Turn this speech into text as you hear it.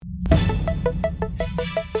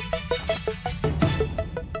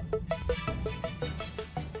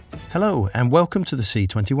Hello and welcome to the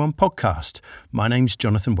C21 podcast. My name's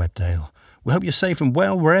Jonathan Webdale. We hope you're safe and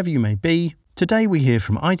well wherever you may be. Today we hear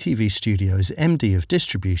from ITV Studios MD of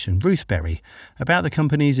Distribution Ruth Berry about the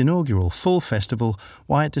company's inaugural Fall Festival,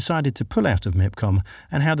 why it decided to pull out of MIPCOM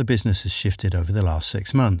and how the business has shifted over the last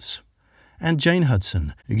 6 months. And Jane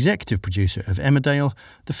Hudson, executive producer of Emmerdale,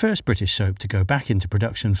 the first British soap to go back into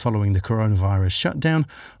production following the coronavirus shutdown,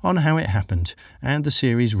 on how it happened and the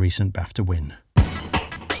series' recent BAFTA win.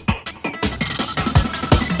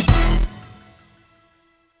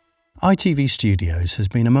 ITV Studios has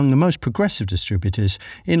been among the most progressive distributors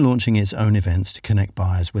in launching its own events to connect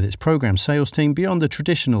buyers with its programme sales team beyond the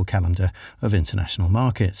traditional calendar of international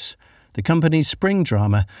markets. The company's spring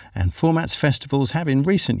drama and formats festivals have in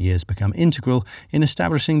recent years become integral in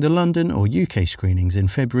establishing the London or UK screenings in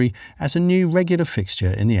February as a new regular fixture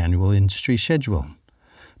in the annual industry schedule.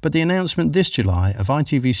 But the announcement this July of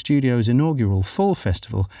ITV Studios' inaugural Fall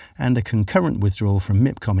Festival and a concurrent withdrawal from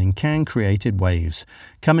MIPCOM in Cannes created waves,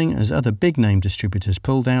 coming as other big-name distributors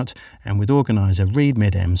pulled out and with organiser Reed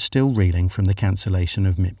Mid-Em still reeling from the cancellation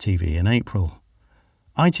of MIP-TV in April.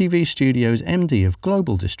 ITV Studios MD of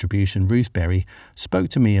Global Distribution Ruth Berry spoke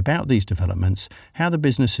to me about these developments, how the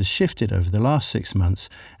business has shifted over the last 6 months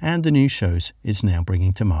and the new shows it's now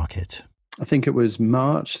bringing to market. I think it was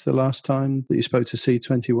March the last time that you spoke to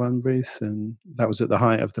C21, Ruth, and that was at the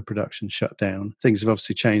height of the production shutdown. Things have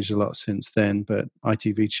obviously changed a lot since then, but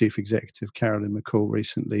ITV Chief Executive Carolyn McCall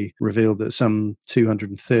recently revealed that some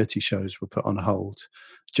 230 shows were put on hold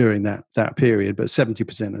during that period, but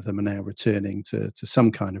 70% of them are now returning to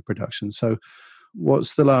some kind of production. So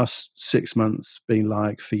what's the last 6 months been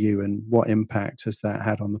like for you, and what impact has that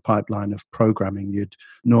had on the pipeline of programming you'd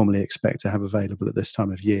normally expect to have available at this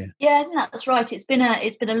time of year? Yeah, I think that's right. It's been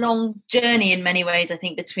a long journey in many ways, I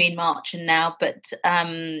think, between March and now. But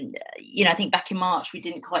I think back in March we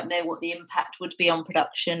didn't quite know what the impact would be on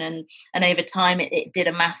production, and over time it did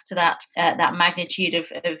amass to that magnitude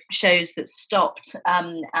of shows that stopped.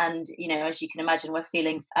 And as you can imagine, we're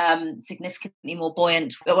feeling significantly more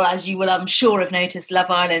buoyant. Well, as you will, I'm sure, have noticed, Love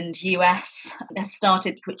Island US has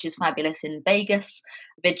started, which is fabulous, in Vegas.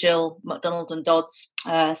 Vigil, McDonald and Dodds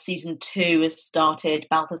season 2 has started.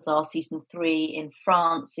 Balthazar season 3 in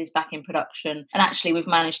France is back in production, and actually we've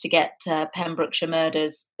managed to get Pembrokeshire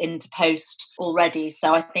Murders into post already.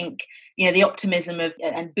 So I think the optimism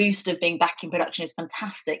and boost of being back in production is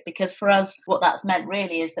fantastic, because for us what that's meant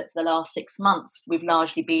really is that for the last 6 months we've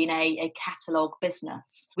largely been a catalogue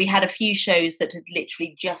business. We had a few shows that had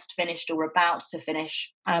literally just finished or about to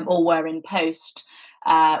finish or were in post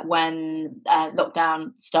when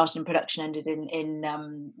lockdown started and production ended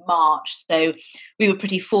in March. So we were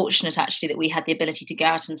pretty fortunate actually that we had the ability to go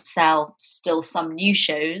out and sell still some new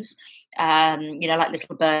shows, like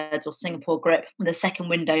Little Birds or Singapore Grip, the second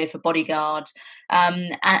window for Bodyguard,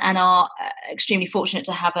 and are extremely fortunate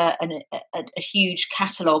to have a huge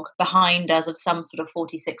catalogue behind us of some sort of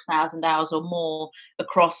 46,000 hours or more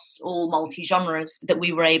across all multi-genres that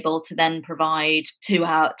we were able to then provide to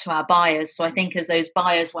our buyers. So I think as those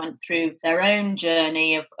buyers went through their own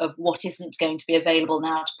journey of what isn't going to be available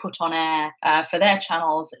now to put on air for their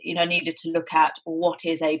channels, needed to look at what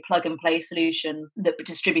is a plug-and-play solution that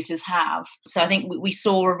distributors have. So I think we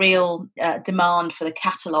saw a real demand for the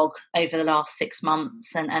catalogue over the last 6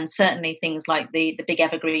 months, and certainly things like the big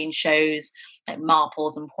evergreen shows like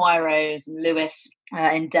Marples and Poirots and Lewis,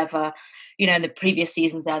 Endeavour, in the previous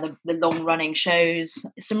seasons there, the long-running shows,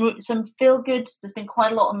 some feel good. There's been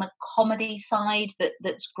quite a lot on the comedy side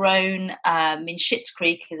that's grown. Schitt's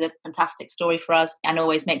Creek is a fantastic story for us and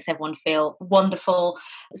always makes everyone feel wonderful.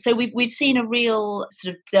 So we've seen a real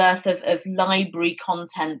sort of dearth of library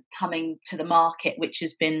content coming to the market, which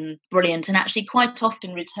has been brilliant, and actually quite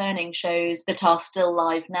often returning shows that are still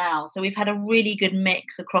live now. So we've had a really good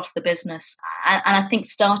mix across the business, and I think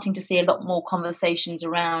starting to see a lot more conversations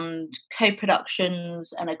around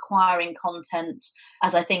co-productions and acquiring content,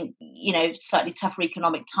 as I think slightly tougher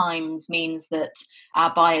economic times means that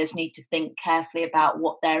our buyers need to think carefully about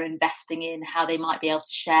what they're investing in, how they might be able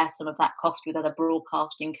to share some of that cost with other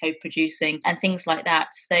broadcasting, co-producing and things like that.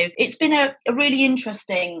 So it's been a really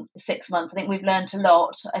interesting 6 months. I think we've learned a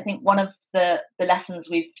lot. I think one of the lessons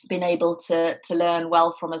we've been able to learn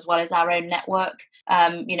well from as well is our own network.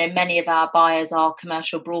 Many of our buyers are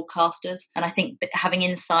commercial broadcasters, and I think having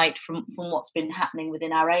insight from what's been happening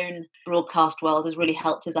within our own broadcast world has really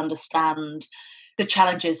helped us understand the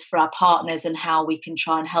challenges for our partners and how we can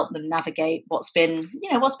try and help them navigate what's been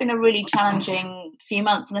a really challenging few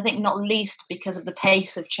months. And I think not least because of the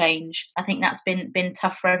pace of change. I think that's been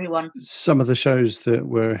tough for everyone. Some of the shows that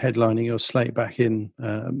were headlining your slate back in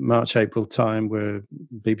March, April time were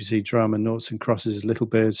BBC Drama, Noughts and Crosses, Little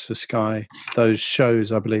Birds for Sky. Those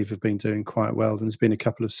shows, I believe, have been doing quite well. There's been a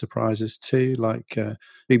couple of surprises too, like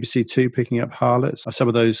BBC Two picking up Harlots. Are some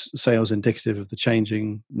of those sales indicative of the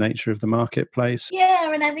changing nature of the marketplace?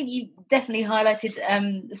 Yeah, and I think you definitely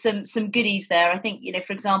highlighted some goodies there. I think,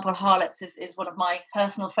 for example, Harlots is one of my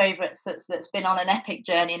personal favourites that's been on an epic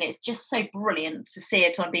journey, and it's just so brilliant to see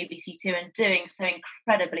it on BBC Two and doing so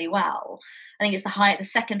incredibly well. I think it's the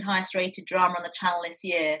second highest rated drama on the channel this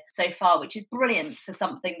year so far, which is brilliant for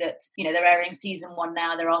something that, they're airing season 1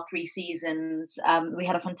 now. There are 3 seasons. We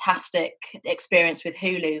had a fantastic experience with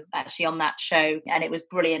Hulu actually on that show, and it was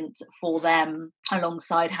brilliant for them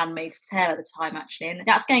alongside Handmaid's Tale at the time, actually. And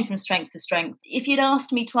that's going from strength to strength. If you'd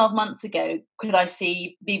asked me 12 months ago, could I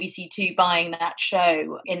see BBC Two buying that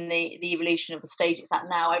show in the evolution of the stage it's at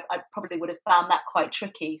now, I probably would have found that quite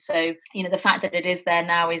tricky. So, the fact that it is there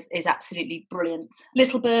now is absolutely brilliant.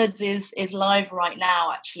 Little Birds is live right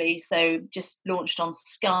now, actually. So just launched on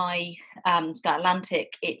Sky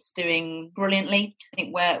Atlantic. It's doing brilliantly. I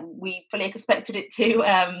think where we fully expected it to.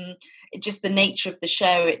 Just the nature of the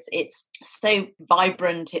show, it's so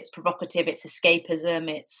vibrant, it's provocative, it's escapism,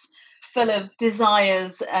 it's full of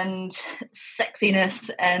desires and sexiness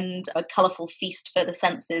and a colourful feast for the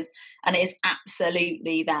senses, and it is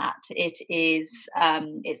absolutely that. It is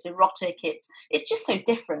it's erotic, it's just so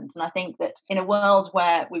different. And I think that in a world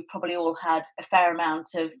where we've probably all had a fair amount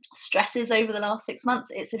of stresses over the last 6 months,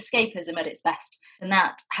 it's escapism at its best, and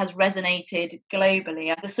that has resonated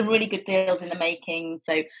globally. There's some really good deals in the making.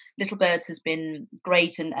 So Little Birds has been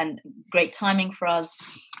great and great timing for us.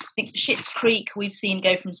 I think Schitt's Creek we've seen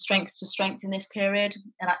go from strength to strength in this period,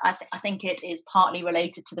 and I think it is partly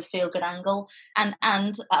related to the feel-good angle, and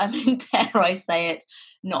I mean, dare I say it,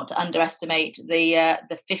 not to underestimate the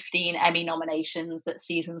 15 Emmy nominations that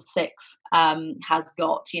season 6 has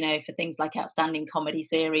got, for things like outstanding comedy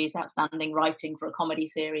series, outstanding writing for a comedy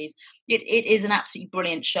series. It is an absolutely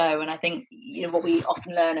brilliant show, and I think what we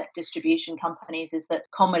often learn at distribution companies is that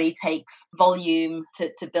comedy takes volume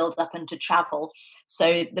to build up and to travel.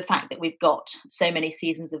 So the fact that we've got so many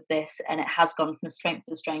seasons of this and it has gone from strength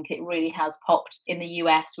to strength, it really has popped in the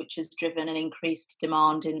US, which has driven an increased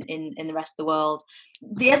demand in the rest of the world.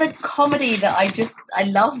 The other comedy that I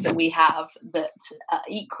love that we have that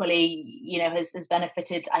equally has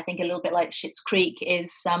benefited, I think, a little bit like Schitt's Creek,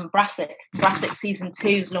 is Brassic. Brassic season 2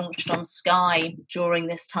 is launched on Sky during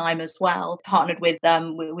this time as well. Partnered with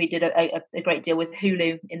we did a great deal with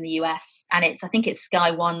Hulu in the US, and I think it's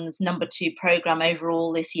Sky One's number 2 program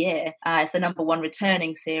overall this year. It's the number 1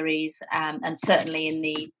 returning series, and certainly in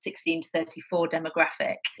the 16 to 34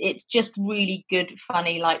 demographic. It's just really good,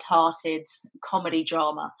 funny, light-hearted comedy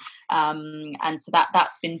drama, and so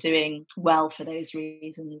that's been doing well for those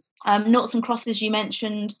reasons. Noughts and Crosses you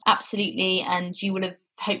mentioned, absolutely, and you will have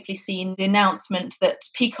hopefully seen the announcement that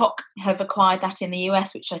Peacock have acquired that in the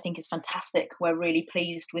US, which I think is fantastic. We're really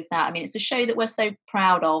pleased with that. I mean, it's a show that we're so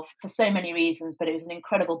proud of for so many reasons, but it was an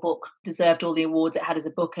incredible book, deserved all the awards it had as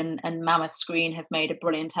a book, and Mammoth Screen have made a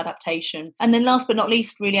brilliant adaptation. And then last but not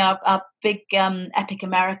least, really our big epic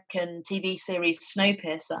American TV series,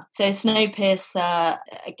 Snowpiercer. So Snowpiercer,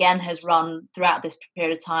 again, has run throughout this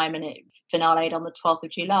period of time, and it finale'd on the 12th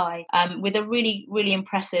of July, with a really, really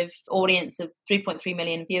impressive audience of 3.3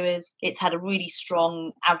 million viewers. It's had a really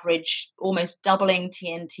strong average, almost doubling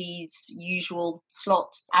TNT's usual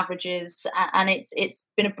slot averages, and it's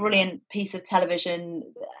been a brilliant piece of television.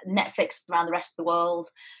 Netflix around the rest of the world,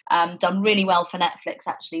 done really well for Netflix,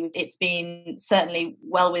 actually. It's been certainly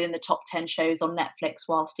well within the top 10 shows on Netflix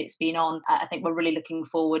whilst it's been on. I think we're really looking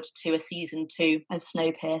forward to a season 2 of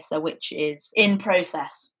Snowpiercer, which is in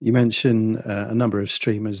process. You mentioned a number of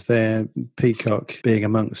streamers there, Peacock being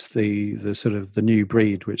amongst the sort of the new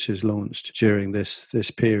breed which is launched during this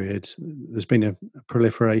period. There's been a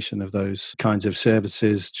proliferation of those kinds of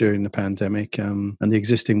services during the pandemic, and the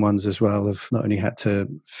existing ones as well have not only had to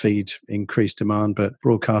feed increased demand, but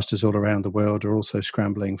broadcasters all around the world are also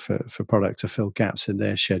scrambling for product to fill gaps in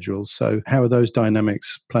their schedules. So how are those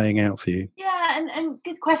dynamics playing out for you? Yeah, and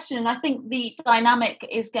good question. I think the dynamic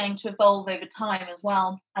is going to evolve over time as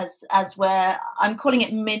well, as I'm calling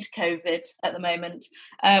it mid-COVID at the moment.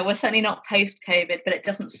 We're certainly not post-COVID. but it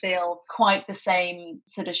doesn't feel quite the same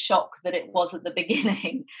sort of shock that it was at the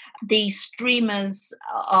beginning. The streamers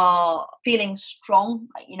are feeling strong.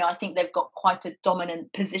 I think they've got quite a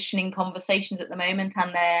dominant position in conversations at the moment,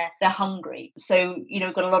 and they're hungry. So,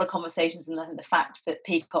 we've got a lot of conversations, and I think the fact that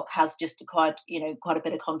Peacock has just acquired, quite a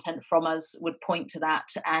bit of content from us would point to that.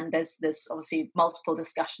 And there's obviously multiple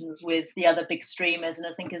discussions with the other big streamers, and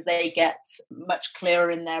I think as they get much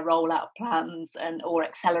clearer in their rollout plans or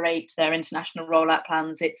accelerate their international rollout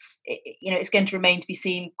plans, it's going to remain to be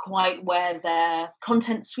seen quite where their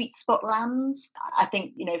content sweet spot lands. I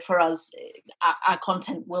think, for us, our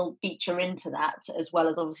content will feature into that, as well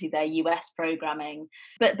as obviously their US programming.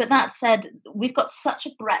 But that said, we've got such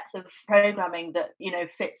a breadth of programming that,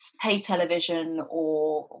 fits pay television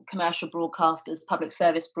or commercial broadcasters, public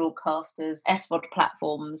service broadcasters, SVOD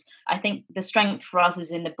platforms. I think the strength for us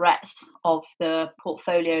is in the breadth of the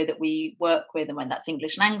portfolio that we work with, and whether that's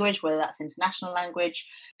English language, whether that's international language,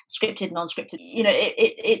 scripted, non-scripted.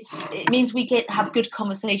 It means we have good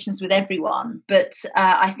conversations with everyone. But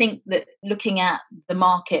I think that looking at the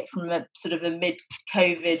market from a sort of a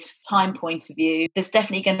mid-COVID time point of view, there's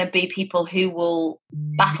definitely going to be people who will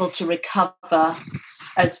battle to recover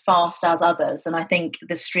as fast as others, and I think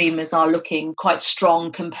the streamers are looking quite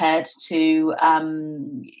strong compared to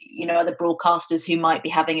other broadcasters who might be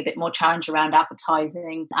having a bit more challenge around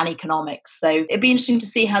advertising and economics. So it'd be interesting to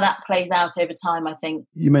see how that plays out over time, I think.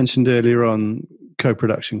 You mentioned earlier on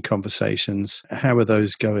co-production conversations. How are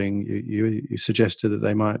those going? You suggested that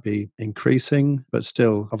they might be increasing, but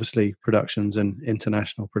still, obviously, productions and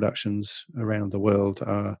international productions around the world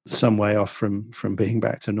are some way off from being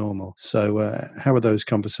back to normal. So how are those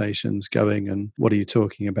conversations going, and what are you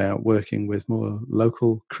talking about, working with more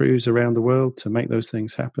local crews around the world to make those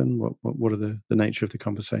things happen? What are the nature of the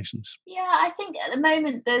conversations? Yeah, I think at the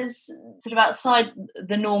moment there's sort of outside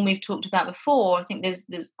the norm we've talked about before. I think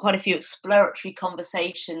there's quite a few exploratory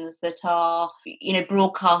conversations that are,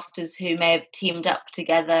 broadcasters who may have teamed up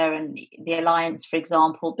together, and the Alliance, for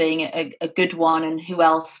example, being a good one, and who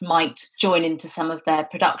else might join into some of their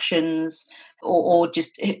productions, or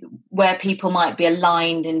just where people might be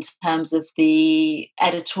aligned in terms of the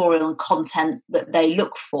editorial and content that they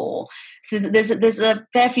look for. So there's a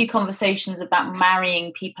fair few conversations about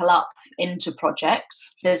marrying people up into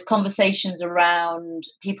projects. There's conversations around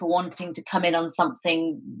people wanting to come in on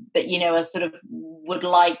something, but are sort of would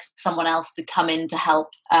like someone else to come in to help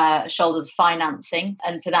shoulder the financing,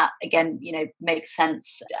 and so that again makes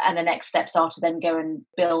sense. And the next steps are to then go and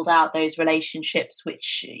build out those relationships,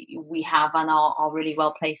 which we have and are really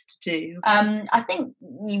well placed to do. I think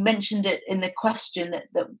you mentioned it in the question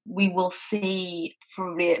that we will see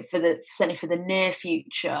probably certainly for the near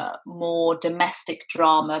future more domestic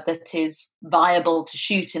drama that is viable to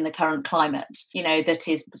shoot in the current climate, that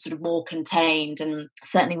is sort of more contained. And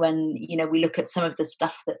certainly when we look at some of the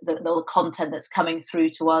stuff the content that's coming through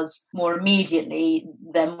to us more immediately,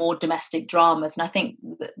 they're more domestic dramas. And I think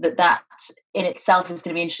that in itself is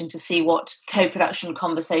going to be interesting to see what co-production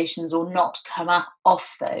conversations or not come up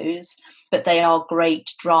off those, but they are great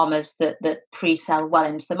dramas that pre-sell well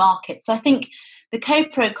into the market. So I think the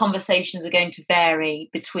co-pro conversations are going to vary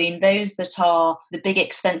between those that are the big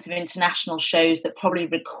expensive international shows that probably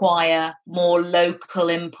require more local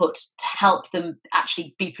input to help them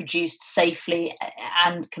actually be produced safely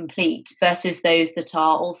and complete, versus those that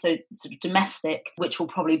are also sort of domestic, which will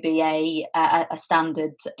probably be a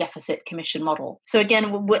standard deficit commission model. So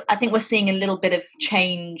again, I think we're seeing a little bit of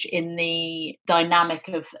change in the dynamic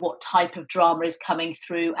of what type of drama is coming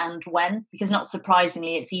through and when, because not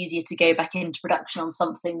surprisingly, it's easier to go back into production on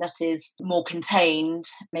something that is more contained,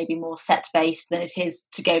 maybe more set-based, than it is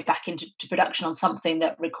to go back into production on something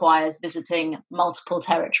that requires visiting multiple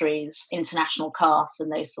territories, international casts,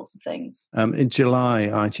 and those sorts of things. In July,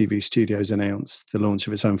 ITV Studios announced the launch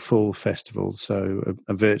of its own fall festival, so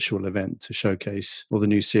a virtual event to showcase all the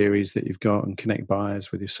new series that you've got and connect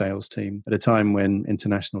buyers with your sales team at a time when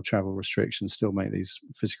international travel restrictions still make these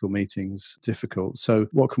physical meetings difficult. So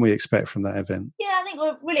what can we expect from that event? Yeah, I think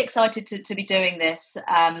we're really excited to be doing this.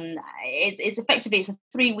 It's effectively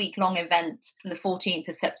a 3-week long event from the 14th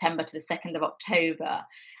of September to the 2nd of October.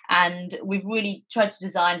 And we've really tried to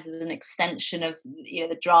design this as an extension of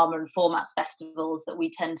the drama and formats festivals that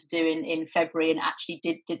we tend to do in February, and actually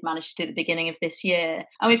did manage to do at the beginning of this year.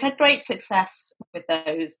 And we've had great success with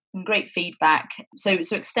those and great feedback. So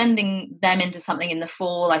extending them into something in the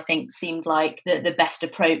fall, I think, seemed like the best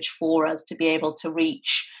approach for us to be able to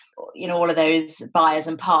reach all of those buyers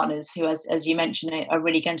and partners who, as you mentioned, are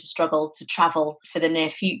really going to struggle to travel for the near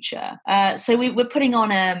future. So we're putting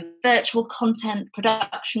on virtual content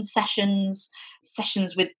production sessions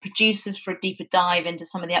sessions with producers for a deeper dive into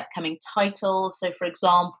some of the upcoming titles. So, for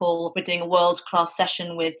example, we're doing a world-class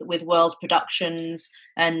session with World Productions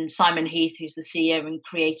and Simon Heath, who's the CEO and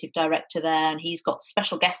creative director there, and he's got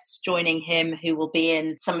special guests joining him who will be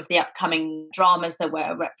in some of the upcoming dramas that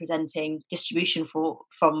we're representing distribution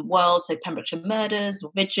from World, so Pembrokeshire Murders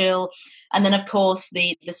or Vigil, and then of course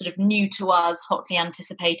the sort of new to us, hotly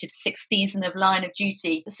anticipated 6th season of Line of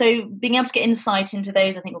Duty. So being able to get insight into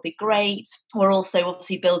those, I think, will be great. We're also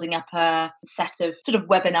obviously building up a set of sort of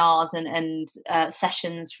webinars and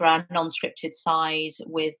sessions for our non-scripted side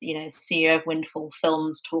with, CEO of Windfall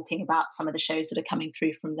Films talking about some of the shows that are coming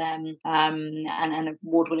through from them, and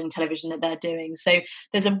award-winning television that they're doing. So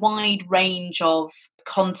there's a wide range of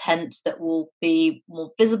content that will be more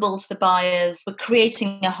visible to the buyers. We're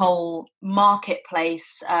creating a whole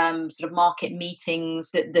marketplace, sort of market meetings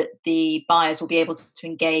that the buyers will be able to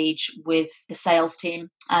engage with the sales team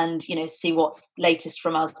and see what's latest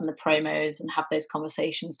from us and the promos and have those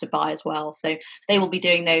conversations to buy as well. So they will be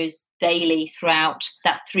doing those daily throughout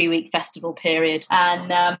that 3-week festival period.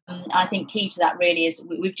 And I think key to that really is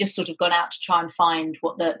we've just sort of gone out to try and find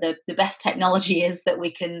what the best technology is that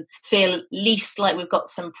we can feel at least like we've got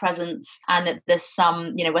some presence and that there's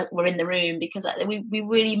some, we're in the room, because we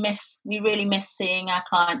really miss seeing our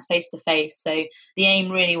clients face to face. So the aim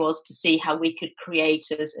really was to see how we could create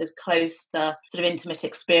as close a sort of intimate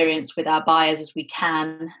experience with our buyers as we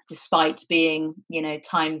can, despite being,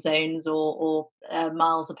 time zones or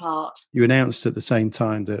miles apart. You announced at the same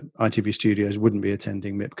time that ITV Studios wouldn't be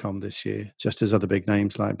attending MIPCOM this year, just as other big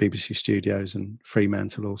names like BBC Studios and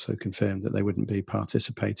Fremantle also confirmed that they wouldn't be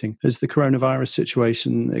participating. Has the coronavirus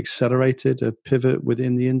situation accelerated a pivot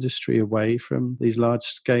within the industry away from these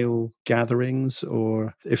large-scale gatherings?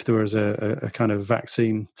 Or if there was a kind of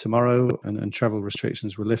vaccine tomorrow and travel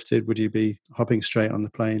restrictions were lifted, would you be hopping straight on the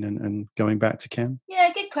plane and going back to Cannes?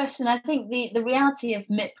 Yeah, good question. I think the reality of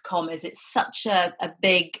MIPCOM is it's such a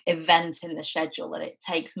big event in the schedule that it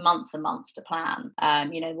takes months and months to plan.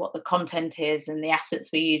 What the content is and the assets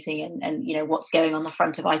we're using and what's going on the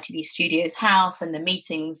front of ITV Studios house and the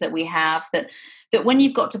meetings that we have, that when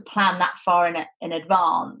you've got to plan that far in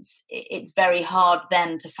advance, it's very hard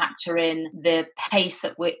then to factor in the pace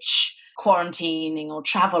at which quarantining or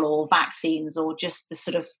travel or vaccines or just the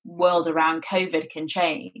sort of world around COVID can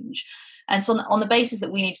change. And so on the basis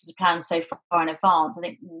that we needed to plan so far in advance, I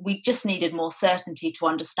think we just needed more certainty to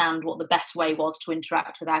understand what the best way was to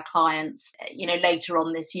interact with our clients, later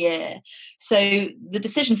on this year. So the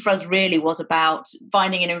decision for us really was about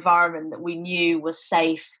finding an environment that we knew was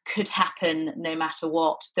safe, could happen no matter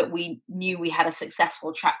what, that we knew we had a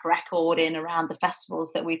successful track record in around the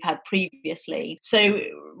festivals that we've had previously. So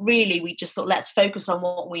really, we just thought, let's focus on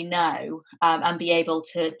what we know and be able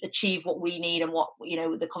to achieve what we need and what,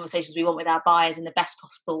 the conversations we want with our buyers in the best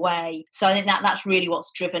possible way. So I think that's really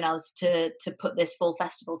what's driven us to put this full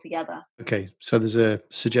festival together. Okay, so there's a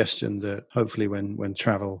suggestion that hopefully when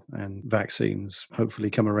travel and vaccines hopefully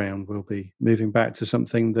come around, we'll be moving back to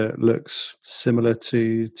something that looks similar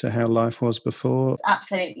to how life was before.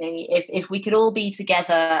 Absolutely. If we could all be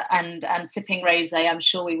together and sipping rosé, I'm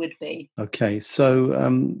sure we would be. Okay,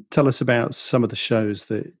 so tell us about some of the shows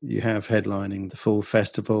that you have headlining the full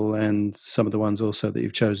festival and some of the ones also that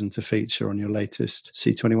you've chosen to feature on your latest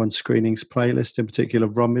C21 screenings playlist, in particular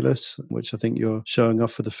Romulus, which I think you're showing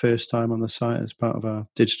off for the first time on the site as part of our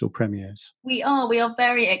digital premieres. We are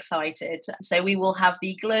very excited. So we will have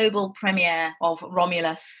the global premiere of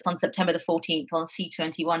Romulus on September the 14th on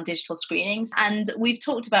C21 digital screenings. And we've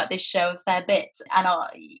talked about this show a fair bit. And,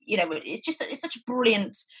 it's such a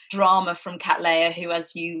brilliant drama from Kat Leyer, who,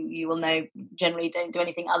 as you will know, generally don't do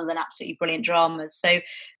anything other than absolutely brilliant dramas. So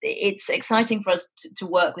it's exciting for us to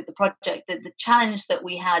work with the project. The challenge that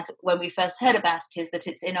we had when we first heard about it is that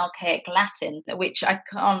it's in archaic Latin, which I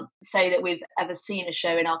can't say that we've ever seen a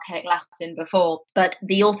show in archaic Latin before, but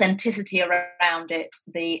the authenticity around it,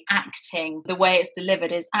 the acting, the way it's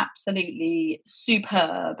delivered is absolutely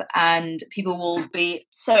superb, and people will be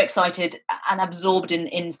so excited and absorbed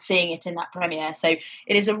in seeing it in that premiere. So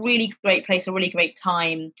it is a really great place, a really great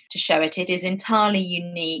time to show it. It is entirely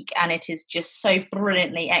unique and it is just so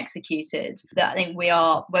brilliantly executed that I think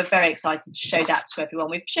we're very excited to show that to everyone.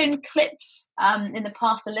 We've shown clips in the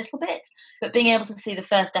past a little bit, but being able to see the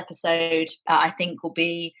first episode I think will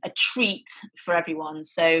be a treat for everyone.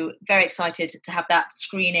 So very excited to have that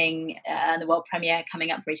screening and the world premiere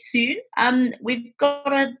coming up very soon. We've got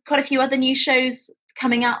quite a few other new shows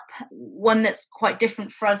coming up. One that's quite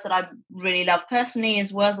different for us that I really love personally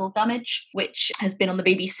is Wurzel Gummidge, which has been on the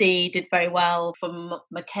BBC, did very well, from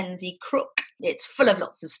Mackenzie Crook. It's full of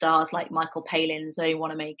lots of stars like Michael Palin, Zoe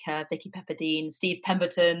Wanamaker, Vicky Pepperdine, Steve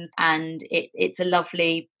Pemberton, and it's a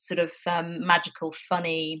lovely sort of magical,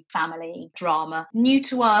 funny family drama. New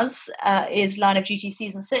to us is Line of Duty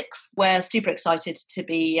Season 6. We're super excited to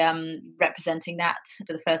be representing that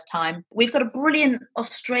for the first time. We've got a brilliant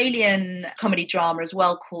Australian comedy drama as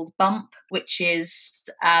well called Bump, which is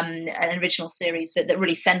an original series that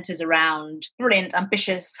really centres around brilliant,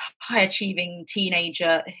 ambitious, high-achieving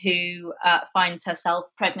teenager who finds herself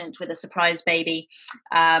pregnant with a surprise baby,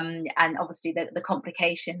 and obviously the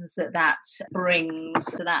complications that brings.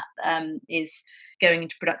 So that is going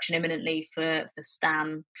into production imminently for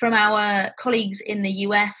Stan. From our colleagues in the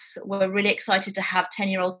US, we're really excited to have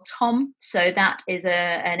 10-Year-Old Tom. So that is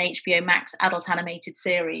an HBO Max adult animated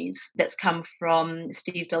series that's come from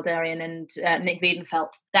Steve Dalderian and Nick Wiedenfeld.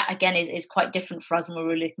 That again is quite different for us, and we're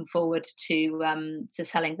really looking forward to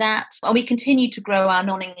selling that. And we continue to grow our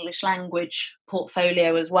non-English language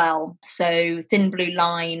portfolio as well. So Thin Blue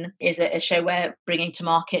Line is a show we're bringing to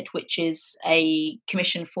market, which is a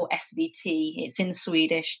commission for SVT. It's in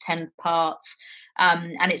Swedish, 10 parts.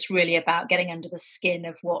 And it's really about getting under the skin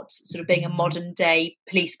of what sort of being a modern day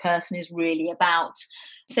police person is really about.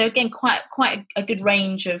 So again, quite a good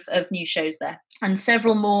range of new shows there, and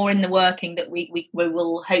several more in the working that we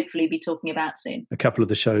will hopefully be talking about soon. A couple of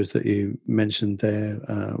the shows that you mentioned there,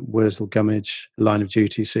 Wurzel Gummidge, Line of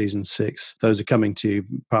Duty Season 6, those are coming to you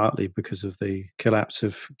partly because of the collapse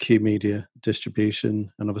of Q Media distribution,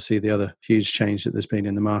 and obviously the other huge change that there's been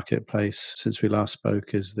in the marketplace since we last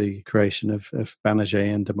spoke is the creation of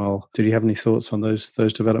Banijay and Endemol. Did you have any thoughts on those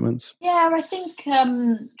developments? Yeah, I think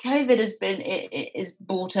COVID has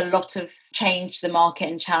brought a lot of change to the market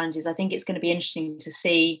and challenges. I think it's going to be interesting to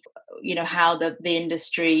see, how the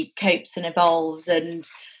industry copes and evolves. And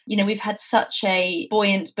we've had such a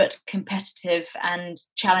buoyant but competitive and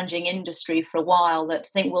challenging industry for a while that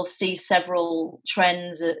I think we'll see several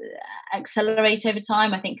trends accelerate over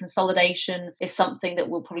time. I think consolidation is something that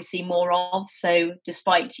we'll probably see more of. So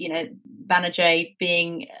despite, Banijay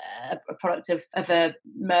being a product of a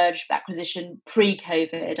merged acquisition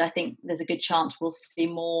pre-COVID, I think there's a good chance we'll see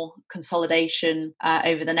more consolidation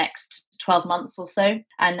over the next 12 months or so,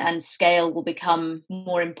 and scale will become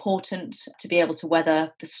more important to be able to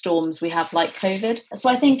weather the storms we have like COVID. So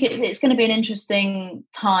I think it's going to be an interesting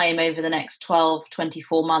time over the next 12,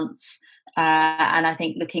 24 months. And I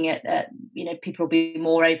think looking at people will be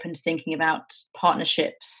more open to thinking about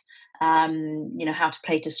partnerships, how to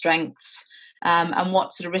play to strengths, and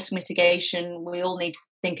what sort of risk mitigation we all need to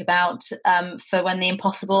think about for when the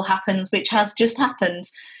impossible happens, which has just happened.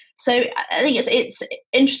 So I think it's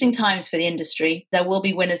interesting times for the industry. There will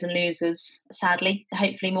be winners and losers, sadly,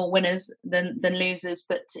 hopefully more winners than losers,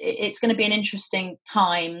 but it's going to be an interesting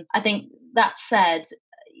time. I think that said,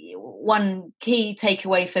 one key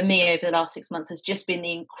takeaway for me over the last 6 months has just been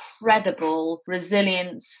the incredible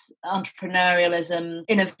resilience, entrepreneurialism,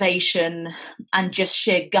 innovation, and just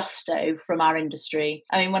sheer gusto from our industry.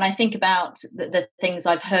 I mean, when I think about the things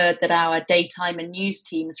I've heard that our daytime and news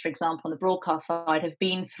teams, for example, on the broadcast side have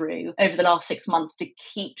been through over the last 6 months to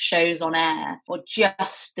keep shows on air, or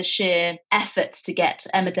just the sheer efforts to get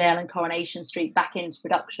Emmerdale and Coronation Street back into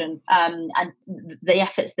production, and the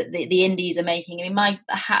efforts that the indies are making. I mean, my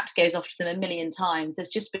hat goes off to them a million times. There's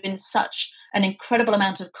just been such an incredible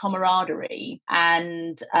amount of camaraderie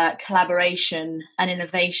and collaboration and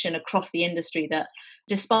innovation across the industry that,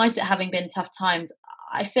 despite it having been tough times,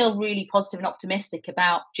 I feel really positive and optimistic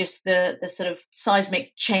about just the sort of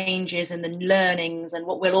seismic changes and the learnings and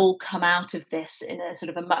what will all come out of this in a sort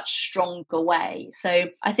of a much stronger way. So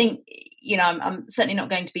I think, I'm certainly not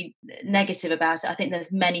going to be negative about it. I think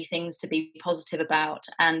there's many things to be positive about,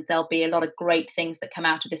 and there'll be a lot of great things that come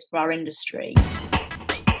out of this for our industry.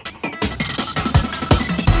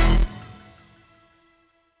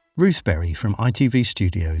 Ruth Berry from ITV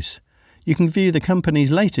Studios. You can view the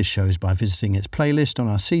company's latest shows by visiting its playlist on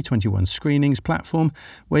our C21 Screenings platform,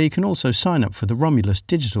 where you can also sign up for the Romulus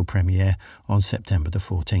digital premiere on September the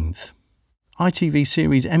 14th. ITV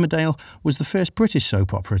series Emmerdale was the first British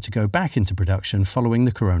soap opera to go back into production following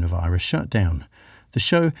the coronavirus shutdown. The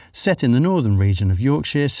show, set in the northern region of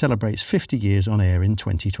Yorkshire, celebrates 50 years on air in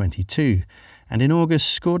 2022, and in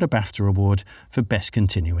August scored a BAFTA award for Best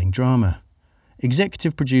Continuing Drama.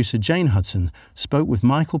 Executive producer Jane Hudson spoke with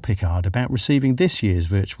Michael Pickard about receiving this year's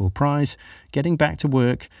virtual prize, getting back to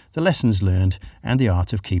work, the lessons learned, and the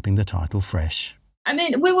art of keeping the title fresh. I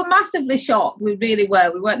mean, we were massively shocked. We really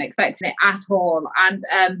were. We weren't expecting it at all.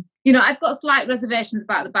 And, I've got slight reservations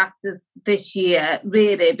about the BAFTAs this year,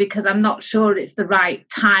 really, because I'm not sure it's the right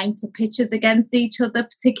time to pitch us against each other,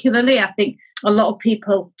 particularly. I think a lot of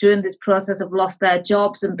people during this process have lost their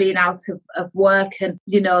jobs and been out of work, and,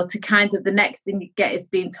 to kind of the next thing you get is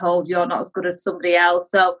being told you're not as good as somebody else.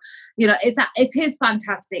 So, it is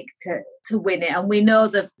fantastic to win it. And we know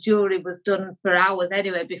the jury was done for hours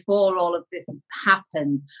anyway before all of this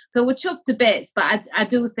happened. So we're chuffed to bits, but I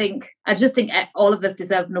just think all of us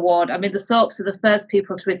deserve an award. I mean, the soaps are the first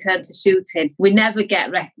people to return to shooting. We never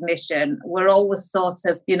get recognition. We're always sort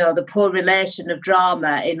of, the poor relation of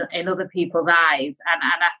drama in other people's eyes. And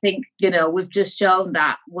I think, we've just shown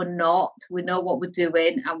that we're not. We know what we're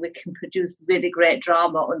doing, and we can produce really great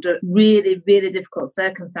drama under really, really difficult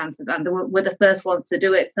circumstances. And we're the first ones to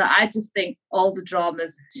do it. So I just think all the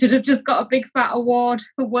dramas should have just got a big fat award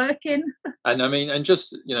for working. And I mean, and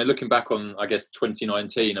just, looking back on, I guess,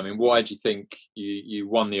 2019, I mean, why do you think you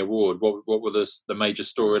won the award? What were the major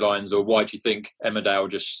storylines, or why do you think Emmerdale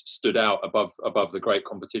just stood out above the great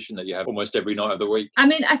competition that you have almost every night of the week? I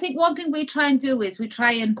mean, I think one thing we try and do is we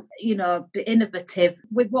try and, be innovative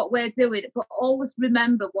with what we're doing, but always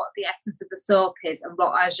remember what the essence of the soap is and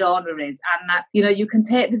what our genre is. And that, you can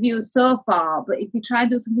take the views so far, but if you try and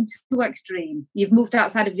do something too extreme, you've moved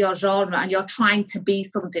outside of your genre and you're trying to be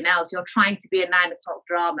something else. You're trying to be a 9 o'clock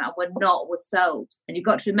drama, and we're not with soaps. And you've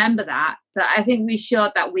got to remember that. So I think we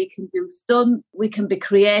showed that we can do stunts, we can be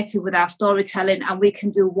creative with our storytelling, and we can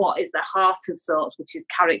do what is the heart of soaps, which is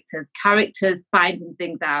characters finding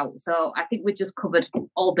things out. So I think we just covered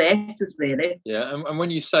all bases, really. Yeah, and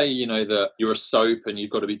when you say, that you're a soap and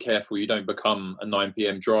you've got to be careful you don't become a 9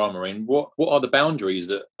 p.m. drama, and what are the boundaries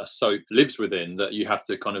that a soap lives within that you have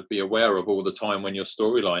to kind of be aware of all the time when you're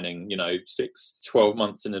storylining, 6-12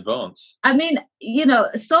 months in advance? I mean,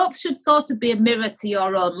 soaps should sort of be a mirror to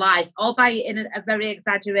your own life, albeit in a very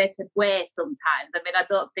exaggerated way sometimes. I mean, I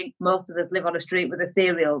don't think most of us live on a street with a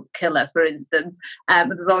serial killer, for instance,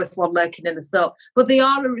 and there's always one lurking in the soap. But they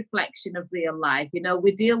are a reflection of real life.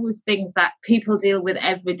 We deal with things that people deal with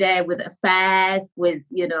every day, with affairs, with,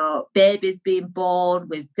 babies being born,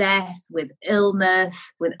 with death, with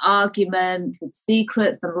illness, with arguments, with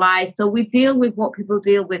secrets and lies. So we deal with what people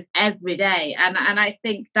deal with every day. And I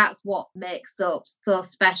think that's what makes soaps so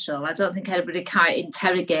special. I don't think anybody kind of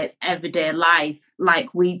interrogates everyday life like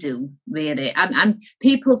we do, really. And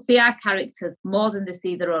people see our characters more than they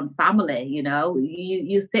see their own family.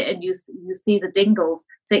 You sit and you see the Dingles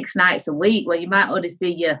 6 nights a week, where you might only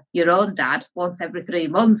see your own dad once every 3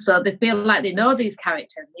 months. So they feel like they know these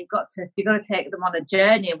characters. You've got to take them on a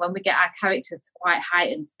journey. And when we get our characters to quite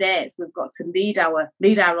heightened states, we've got to lead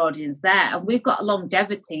our audience there. And we've got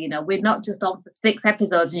longevity. We're not just on for 6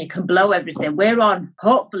 episodes and you can blow everything. We're on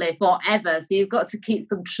hopefully forever. So you've got to keep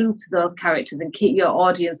some truth to those characters and keep your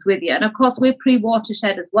audience with you. And of course, we're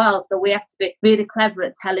pre-Watershed as well. So we have to be really clever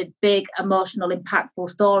at telling big, emotional, impactful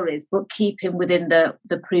stories, but keeping within the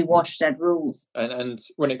pre-Watershed rules. And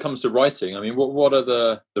when it comes to writing, I mean, what are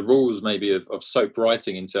the rules maybe of soap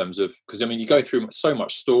writing in terms of, because I mean, you go through so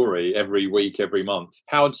much story every week, every month.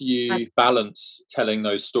 How do you balance telling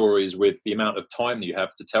those stories with the amount of time that you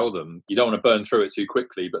have to tell them? You don't want to burn through it too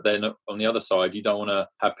quickly, but then on the other side, you don't want to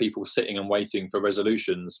have people sitting and waiting for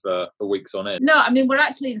resolutions for weeks on end. No, I mean, we're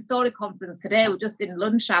actually in story conference today. We're just in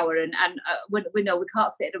lunch hour, and we know we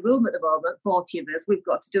can't sit in a room at the moment, 40 of us. We've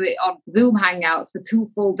got to do it on Zoom hangouts for 2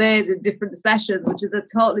 full days in different sessions, which is a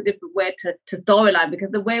totally different way to storyline,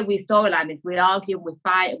 because the way we storyline is we argue and we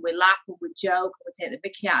fight and we laugh and we joke and we take the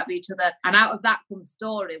mickey out of each other, and out of that comes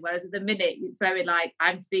story. Whereas at the minute it's very like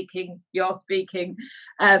I'm speaking, you're speaking.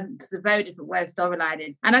 It's a very different way of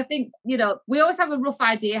storylining. And I think, we always have a rough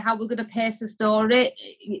idea how we're going to pace a story.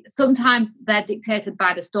 Sometimes they're dictated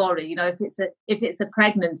by the story. If it's a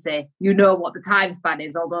pregnancy, what the time span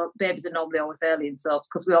is, although babies are normally always early in soaps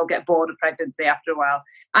because we all get bored of pregnancy after a while.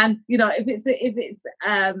 And if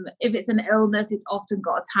it's an illness, it's often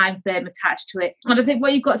got a time frame attached to it. And I think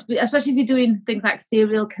what you've got to be, especially if you're doing things like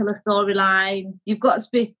serial killer storylines, you've got to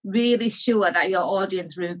be really sure that your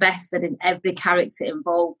audience are invested in every character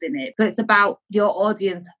involved in it. So it's about your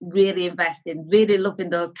audience really investing, really loving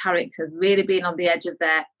those characters, really being on the edge of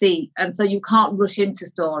their seat. beat. And so you can't rush into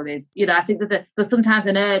stories. You know, I think that there's sometimes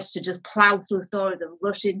an urge to just plough through stories and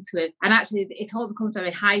rush into it. And actually, it all becomes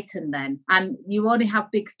very heightened then. And you only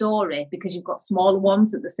have big story because you've got smaller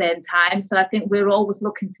ones at the same time. So I think we're always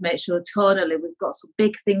looking to make sure tonally we've got some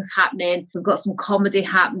big things happening. We've got some comedy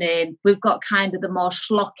happening. We've got kind of the more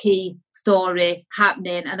schlocky story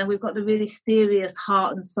happening, and then we've got the really serious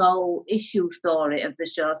heart and soul issue story of the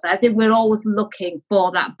show. So I think we're always looking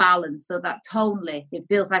for that balance, so that tonally it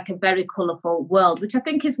feels like a very colourful world, which I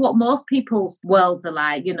think is what most people's worlds are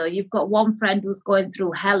like. You know, you've got one friend who's going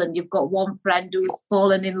through hell, and you've got one friend who's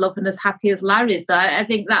fallen in love and as happy as Larry. So I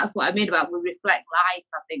think that's what I mean about we reflect life,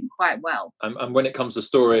 I think, quite well. And when it comes to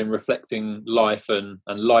story and reflecting life and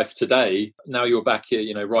life today, now you're back here,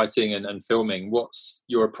 you know, writing and filming, what's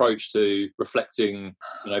your approach to reflecting,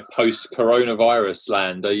 you know, post-coronavirus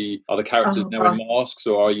land? Are the characters now in masks,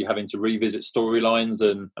 or are you having to revisit storylines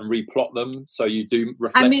and replot them so you do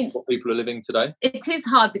reflect what people are living today? It is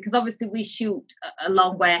hard because obviously we shoot a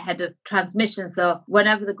long way ahead of transmission. So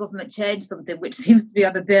whenever the government changed something, which seems to be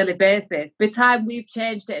on a daily basis, by the time we've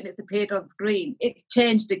changed it and it's appeared on screen, it's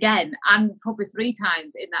changed again, and probably 3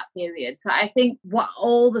 times in that period. So I think what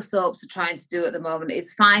all the soaps are trying to do at the moment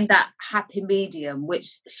is find that happy medium,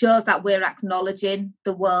 which shows that we're acknowledging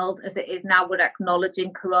the world as it is now. We're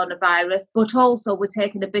acknowledging coronavirus, but also we're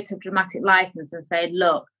taking a bit of dramatic license and saying,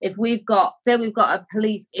 look, if we've got a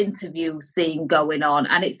police interview scene going on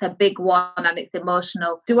and it's a big one and it's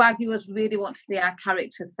emotional, do our viewers really want to see our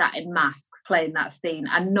characters sat in masks playing that scene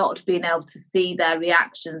and not being able to see their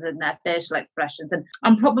reactions and their facial expressions?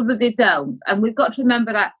 And probably they don't. And we've got to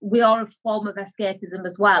remember that we are a form of escapism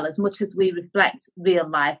as well. As much as we reflect real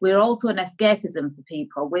life, we're also an escapism for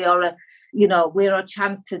people. We're a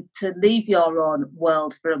chance to leave your own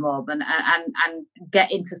world for a moment and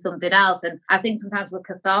get into something else. And I think sometimes we're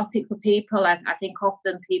cathartic for people. I think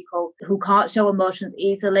often people who can't show emotions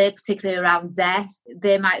easily, particularly around death,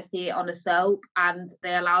 they might see it on a soap and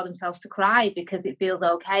they allow themselves to cry because it feels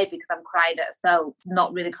okay, because I'm crying at a soap,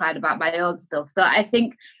 not really crying about my own stuff. So I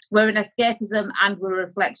think we're an escapism and we're a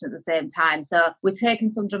reflection at the same time. So we're taking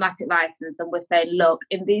some dramatic license and we're saying, look,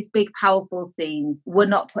 in these big, powerful scenes, we're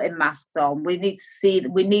not putting masks on. We need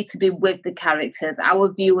to be with the characters.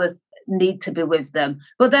 Our viewers need to be with them.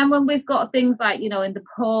 But then when we've got things like, you know, in the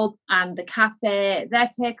pub and the cafe, they're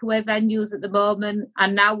takeaway venues at the moment,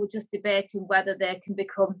 and now we're just debating whether they can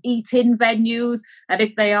become eat-in venues, and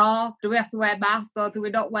if they are, do we have to wear masks or do we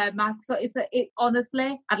not wear masks? So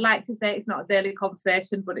honestly, I'd like to say it's not a daily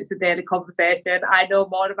conversation, but it's a daily conversation. I know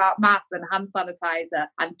more about masks and hand sanitizer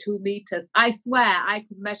and 2 meters. I swear I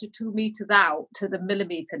can measure 2 meters out to the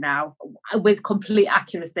millimeter now with complete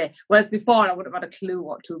accuracy, whereas before I wouldn't have had a clue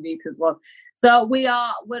what 2 meters was. So we're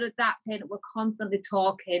adapting, we're constantly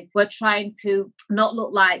talking, we're trying to not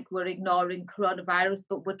look like we're ignoring coronavirus,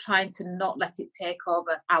 but we're trying to not let it take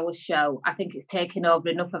over our show. I think it's taken over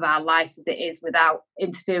enough of our lives as it is without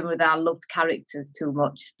interfering with our loved characters too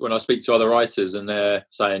much. When I speak to other writers and they're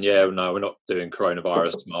saying, yeah, no, we're not doing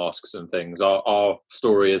coronavirus masks and things, our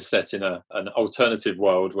story is set in an alternative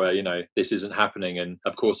world where, you know, this isn't happening. And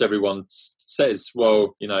of course everyone says,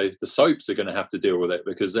 well, you know, the soaps are going to have to deal with it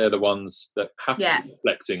because they're the ones that have to be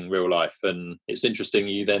reflecting real life. And it's interesting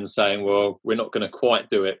you then saying, well, we're not going to quite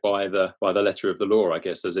do it by the letter of the law, I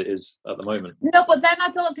guess, as it is at the moment. No, but then I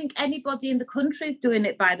don't think anybody in the country is doing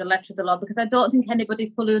it by the letter of the law, because I don't think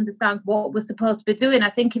anybody fully understands what we're supposed to be doing. I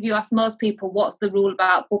think if you ask most people what's the rule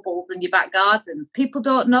about bubbles in your back garden, people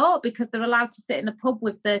don't know because they're allowed to sit in a pub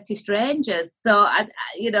with 30 strangers. So I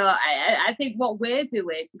think what we're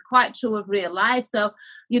doing is quite true of real life. So,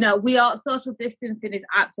 you know, social distancing is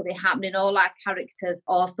absolutely happening. All our characters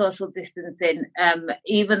are social distancing,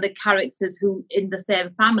 even the characters who in the same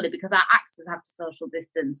family, because our actors have to social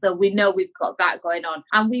distance. So we know we've got that going on.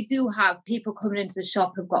 And we do have people coming into the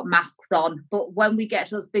shop who've got masks on. But when we get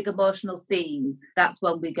to those big emotional scenes, that's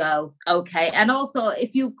when we go, okay. And also,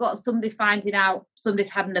 if you've got somebody finding out somebody's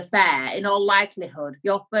had an affair, in all likelihood,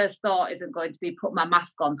 your first thought isn't going to be put my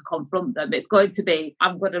mask on to confront them. It's going to be,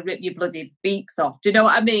 I'm going to rip your bloody beaks off. Do you know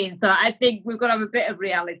what I mean? So I think we've got to have a bit of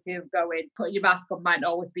reality of going, putting your mask on might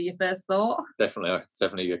always be your first thought. Definitely, I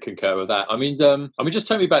definitely concur with that. I mean, just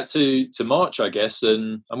take me back to March, I guess,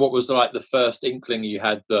 and what was like the first inkling you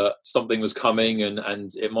had that something was coming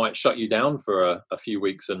and it might shut you down for a few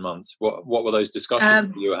weeks and months? What were those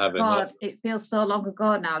discussions you were having? God, it feels so long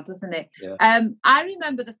ago now, doesn't it? Yeah. I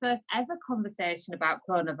remember the first ever conversation about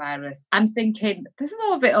coronavirus. I'm thinking, this is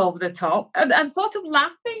all a bit over the top. And I'm sort of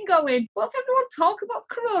laughing, going, what's everyone talking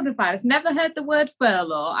about coronavirus? Never heard the word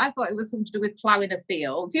furlough. I thought it was something to do with ploughing a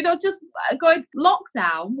field. You know, just going,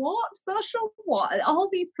 lockdown, what? Social what? All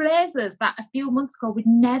these phrases that a few months ago we'd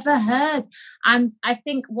never heard. And I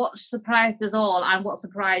think what surprised us all and what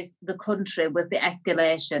surprised the country was the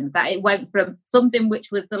escalation, that it went from something which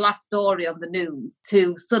was the last story on the news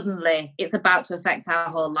to suddenly it's about to affect our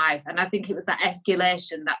whole lives. And I think it was that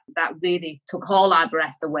escalation that really took all our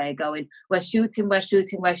breath away, going, we're shooting,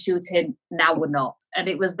 now we're not. And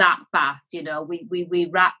it was that fast, you know. We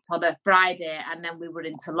wrapped on a Friday and then we were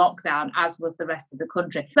into lockdown, as was the rest of the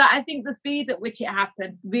country. So I think the speed at which it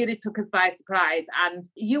happened really took us by surprise. And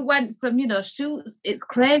you went from, you know, shoots, it's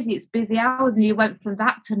crazy, it's busy hours, and you went from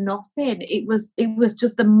that to nothing. It was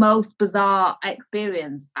just the most bizarre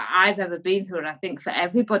experience I've ever been through, and I think for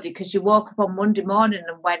everybody, because you woke up on Monday morning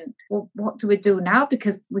and went, well, what do we do now?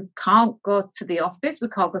 Because we can't go to the office, we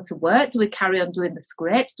can't go to work. Do we carry on doing the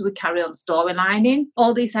scripts? Do we carry on storylining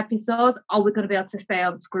all these episodes? Are we going to be able to stay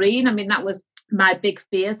on screen? I mean, that was my big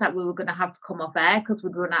fears, that we were going to have to come off air because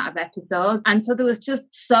we'd run out of episodes. And so there was just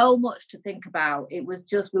so much to think about. It was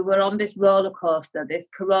just, we were on this roller coaster, this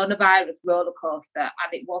coronavirus roller coaster,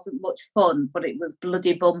 and it wasn't much fun, but it was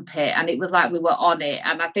bloody bumpy, and it was like we were on it,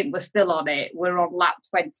 and I think we're still on it. We're on lap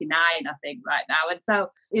 29, I think, right now. And so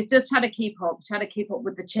it's just trying to keep up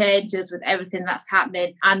with the changes, with everything that's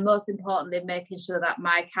happening, and most importantly, making sure that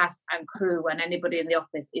my cast and crew and anybody in the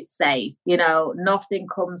office is safe. You know, nothing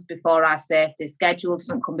comes before our safety. Schedule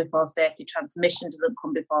doesn't come before safety. Transmission doesn't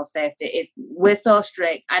come before safety. We're so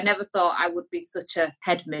strict. I never thought I would be such a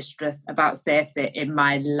headmistress about safety in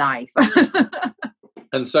my life.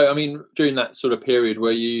 And so, I mean, during that sort of period,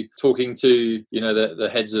 were you talking to, you know, the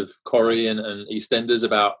heads of Corrie and EastEnders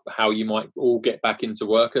about how you might all get back into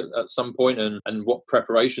work at some point, and what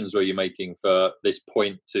preparations were you making for this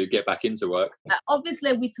point to get back into work?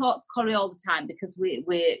 Obviously, we talk to Corrie all the time because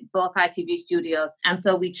we're both ITV studios, and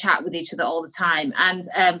so we chat with each other all the time. And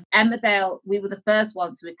Emmerdale, we were the first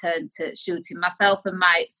ones to return to shooting. Myself and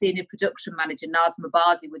my senior production manager, Naz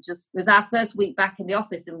Mabadi, it was our first week back in the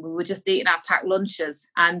office, and we were just eating our packed lunches.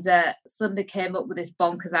 And Sunday came up with this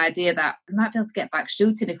bonkers idea that we might be able to get back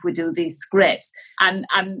shooting if we do these scripts, and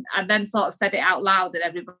then sort of said it out loud, and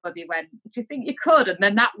everybody went, do you think you could? And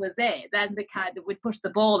then that was it. Then we'd pushed the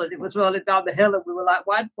ball and it was rolling down the hill, and we were like,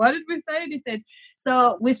 why did we say anything?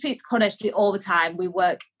 So we speak to Coronation Street all the time. We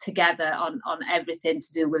work together on everything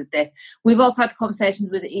to do with this. We've also had conversations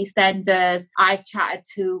with the EastEnders. I've chatted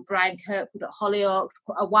to Brian Kirkwood at Hollyoaks.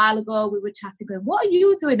 A while ago we were chatting, going, what are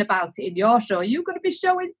you doing about it in your show? Are you going to be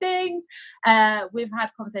showing things? We've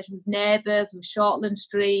had conversations with Neighbours, with Shortland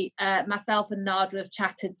Street. Myself and Nada have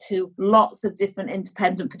chatted to lots of different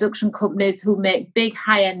independent production companies who make big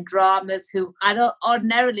high-end dramas, who I don't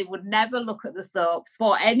ordinarily would never look at the soaps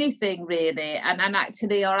for anything really, and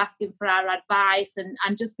actually are asking for our advice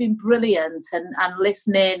and just being brilliant and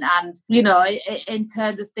listening, and you know, in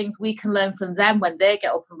turn there's things we can learn from them when they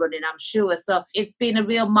get up and running, I'm sure. So it's been a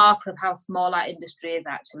real marker of how small our industry is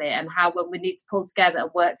actually, and how when we need to pull together and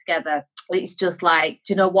work together, it's just like,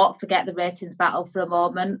 do you know what, forget the ratings battle for a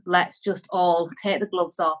moment, let's just all take the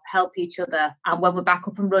gloves off, help each other, and when we're back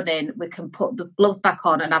up and running we can put the gloves back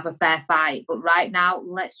on and have a fair fight. But right now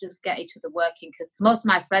let's just get each other working, because most of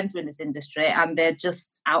my friends are in this industry and they're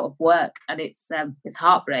just out of work, and it's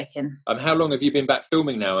heartbreaking. How long have you been back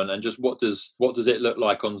filming now, and just what does it look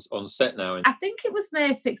like on set now? I think it was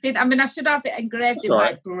May 16th. I mean, I should have it engraved in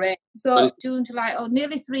my brain. So June, July,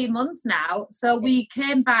 nearly 3 months now. So we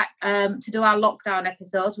came back to do our lockdown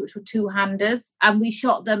episodes, which were two-handers, and we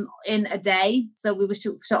shot them in a day. So we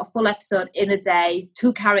shot a full episode in a day,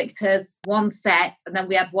 2 characters, 1 set, and then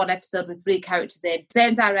we had 1 episode with 3 characters in.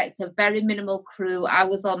 Same director, very minimal crew. I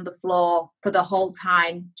was on the floor for the whole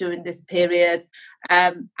time during this period.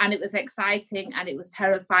 And it was exciting and it was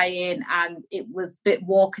terrifying and it was a bit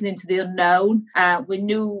walking into the unknown. We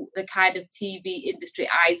knew the kind of TV industry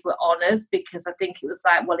eyes were on us, because I think it was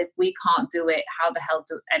like, well, if we can't do it, how the hell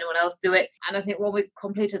do anyone else do it? And I think when we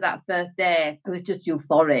completed that first day, it was just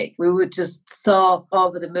euphoric. We were just so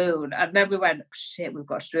over the moon. And then we went, shit, we've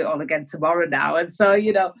got to do it all again tomorrow now. And so,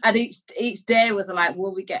 you know, and each day was like,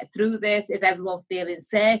 will we get through this? Is everyone feeling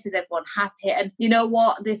safe? Is everyone happy? And you know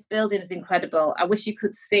what? This building is incredible. I wish you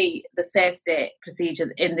could see the safety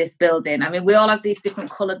procedures in this building. I mean, we all have these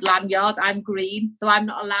different coloured lanyards. I'm green, so I'm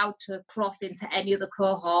not allowed to cross into any other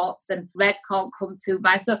cohorts, and red can't come to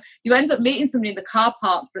my. So you end up meeting somebody in the car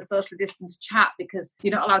park for a social social distance chat because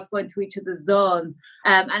you're not allowed to go into each other's zones.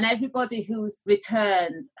 And everybody who's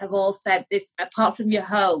returned have all said this, apart from your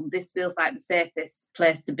home, this feels like the safest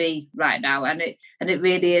place to be right now. And it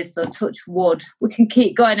really is. So touch wood, we can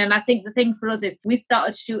keep going. And I think the thing for us is we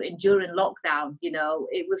started shooting during lockdown,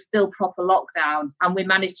 it was still proper lockdown and we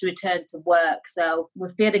managed to return to work. So we're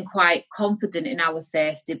feeling quite confident in our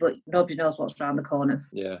safety, but nobody knows what's around the corner.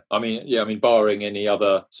 Yeah. I mean, barring any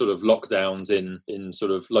other sort of lockdowns in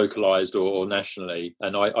sort of localized or nationally,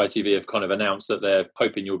 and ITV have kind of announced that they're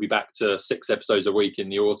hoping you'll be back to 6 episodes a week in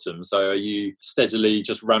the autumn. So are you steadily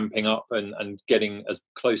just ramping up and getting as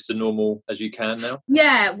close to normal as you can now?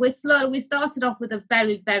 Yeah, we're slow. We started off with a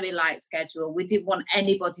very, very light schedule. We didn't want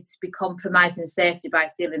anybody to be compromising safety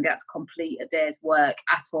by feeling they had to complete a day's work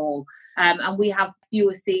at all. And we have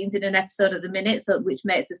fewer scenes in an episode at the minute, so which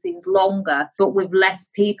makes the scenes longer, but with less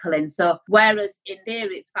people in. So whereas in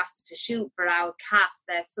theory it's faster to shoot for our cast,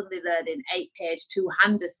 they're suddenly learning 8-page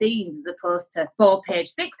 2-hander scenes as opposed to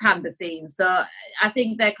 4-page 6-hander scenes. So I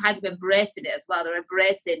think they're kind of embracing it as well. They're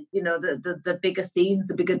embracing, the bigger scenes,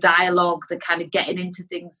 the bigger dialogue, the kind of getting into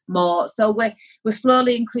things more. So we're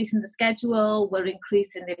slowly increasing the schedule, we're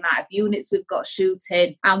increasing the amount of units we've got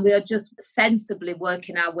shooting, and we are just sensibly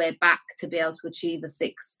working our way back to be able to achieve a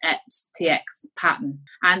 6 TX pattern.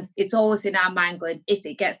 And it's always in our mind going, if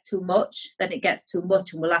it gets too much, then it gets too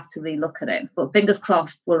much and we'll have to relook at it. But fingers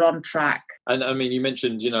crossed, we're on track. And I mean, you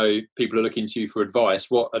mentioned, people are looking to you for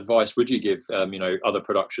advice. What advice would you give, other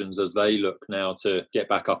productions as they look now to get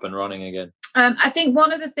back up and running again? I think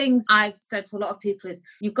one of the things I've said to a lot of people is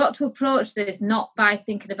you've got to approach this not by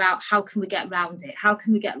thinking about how can we get around it, how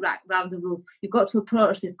can we get around the rules. You've got to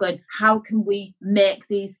approach this going, how can we make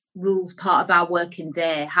these rules part of our working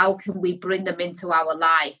day? How can we bring them into our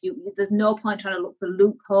life? There's no point trying to look for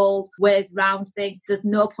loopholes, ways around things. There's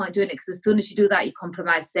no point doing it because as soon as you do that, you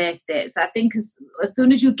compromise safety. So I think as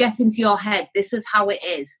soon as you get into your head, this is how it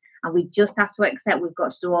is, and we just have to accept we've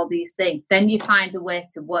got to do all these things, then you find a way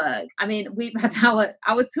to work. I mean, we've had our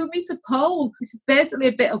 2-meter pole, which is basically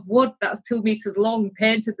a bit of wood that's 2 meters long,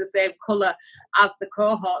 painted the same colour as the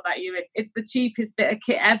cohort that you're in. It's the cheapest bit of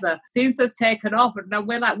kit ever. Seems to have taken off, and now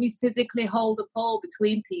we physically hold a pole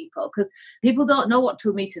between people because people don't know what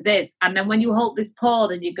 2 meters is. And then when you hold this pole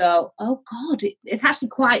and you go, oh God, it's actually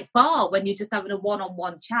quite far when you're just having a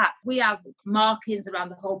one-on-one chat. We have markings around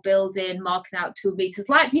the whole building, marking out 2 meters,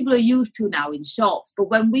 like people are used to now in shops. But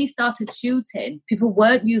when we started shooting, people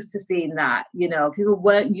weren't used to seeing that. People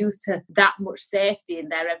weren't used to that much safety in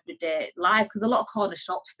their everyday life because a lot of corner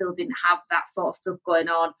shops still didn't have that sort of stuff going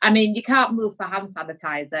on. I mean, you can't move for hand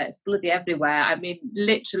sanitizer. It's bloody everywhere. I mean,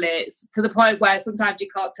 literally, it's to the point where sometimes you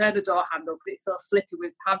can't turn a door handle because it's so slippy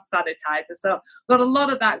with hand sanitizer. So we've got a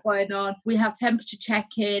lot of that going on. We have temperature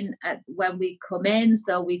check-in when we come in,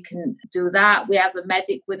 so we can do that. We have a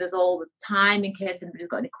medic with us all the time in case anybody's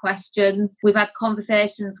got any questions. We've had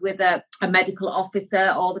conversations with a medical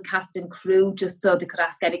officer or the cast and crew just so they could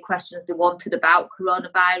ask any questions they wanted about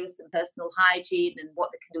coronavirus and personal hygiene and what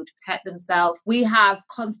they can do to protect themselves. We have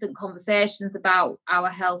constant conversations about our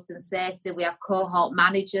health and safety. We have cohort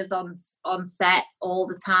managers on set all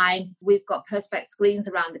the time. We've got perspex screens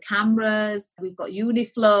around the cameras. We've got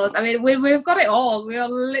uniflows. I mean, we've got it all. We are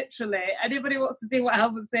literally, anybody wants to see what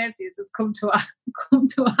health and safety is, just come to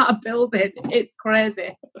our building. It's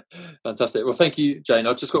crazy. Fantastic. Well, thank you, Jane.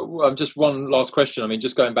 I've just got just one last question. I mean,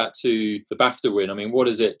 just going back to the BAFTA win, I mean, what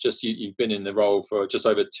is it? Just you've been in the role for just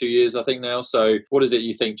over 2 years, I think now. So what is it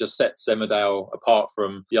you think just sets Emmerdale apart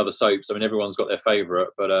from the other soaps? I mean, everyone's got their favourite,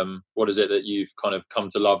 but what is it that you've kind of come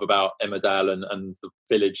to love about Emmerdale and the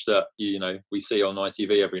village that we see on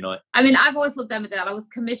ITV every night? I mean, I've always loved Emmerdale. I was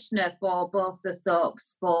commissioner for both the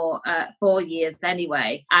soaps for 4 years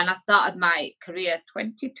anyway, and I started my career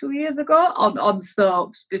 22 years ago on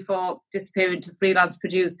soaps before disappearing to freelance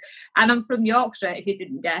produce. And I'm from Yorkshire, if you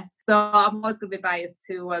didn't guess, so I'm always going to be biased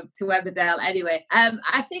to Emmerdale anyway.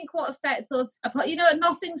 I think what sets us apart,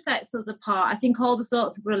 nothing sets us apart. I think all the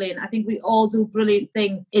soaps are brilliant. I think we all do brilliant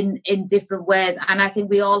things in different ways, and I think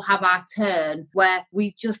we all have our turn where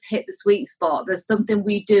we just hit the sweet spot. There's something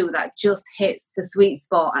we do that just hits the sweet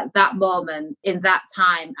spot at that moment in that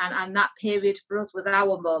time, and that period for us was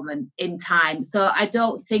our moment in time. So I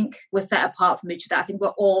don't think we're set apart from each other. I think we're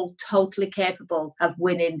all totally capable of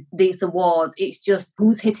winning these awards. It's just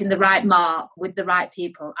who's hitting the right mark with the right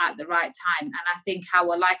people at the right time. And I think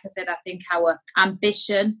our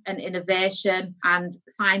ambition and innovation and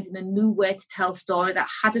finding a new way to tell story that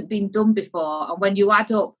hadn't been done before. And when you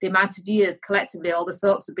add up the amount amount of years collectively all the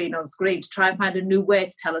soaps have been on screen to try and find a new way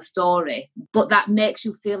to tell a story. But that makes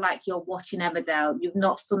you feel like you're watching Emmerdale. You've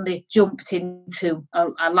not suddenly jumped into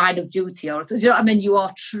a Line of Duty or, do you know what I mean? You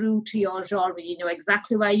are true to your genre. You know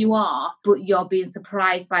exactly where you are, but you're being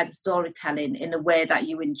surprised by the storytelling in a way that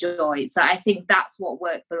you enjoy. So I think that's what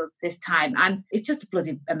worked for us this time. And it's just a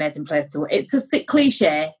bloody amazing place to work. It's a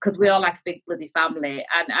cliche because we are like a big bloody family.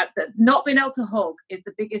 And not being able to hug is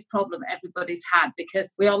the biggest problem everybody's had,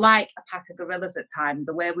 because we are like a pack of gorillas at times,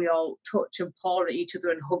 the way we all touch and paw at each other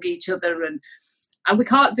and hug each other, and we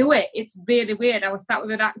can't do it. It's really weird. I was sat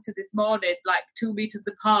with an actor this morning, like 2 meters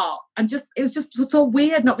apart, and it was just so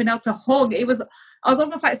weird not being able to hug. I was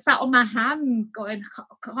almost like sat on my hands going,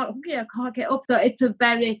 I can't get up. So it's a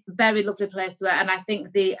very, very lovely place to work. And I think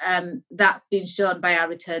that's been shown by our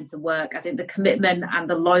return to work. I think the commitment and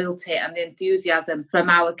the loyalty and the enthusiasm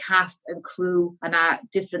from our cast and crew and our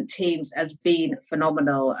different teams has been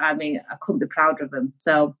phenomenal. I mean, I couldn't be prouder of them.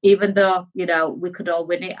 So even though, we could all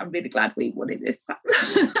win it, I'm really glad we won it this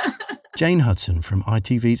time. Jane Hudson from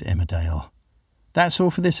ITV's Emmerdale. That's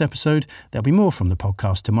all for this episode. There'll be more from the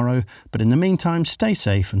podcast tomorrow, but in the meantime, stay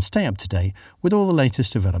safe and stay up to date with all the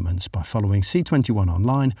latest developments by following C21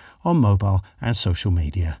 online, on mobile and social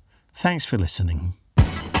media. Thanks for listening.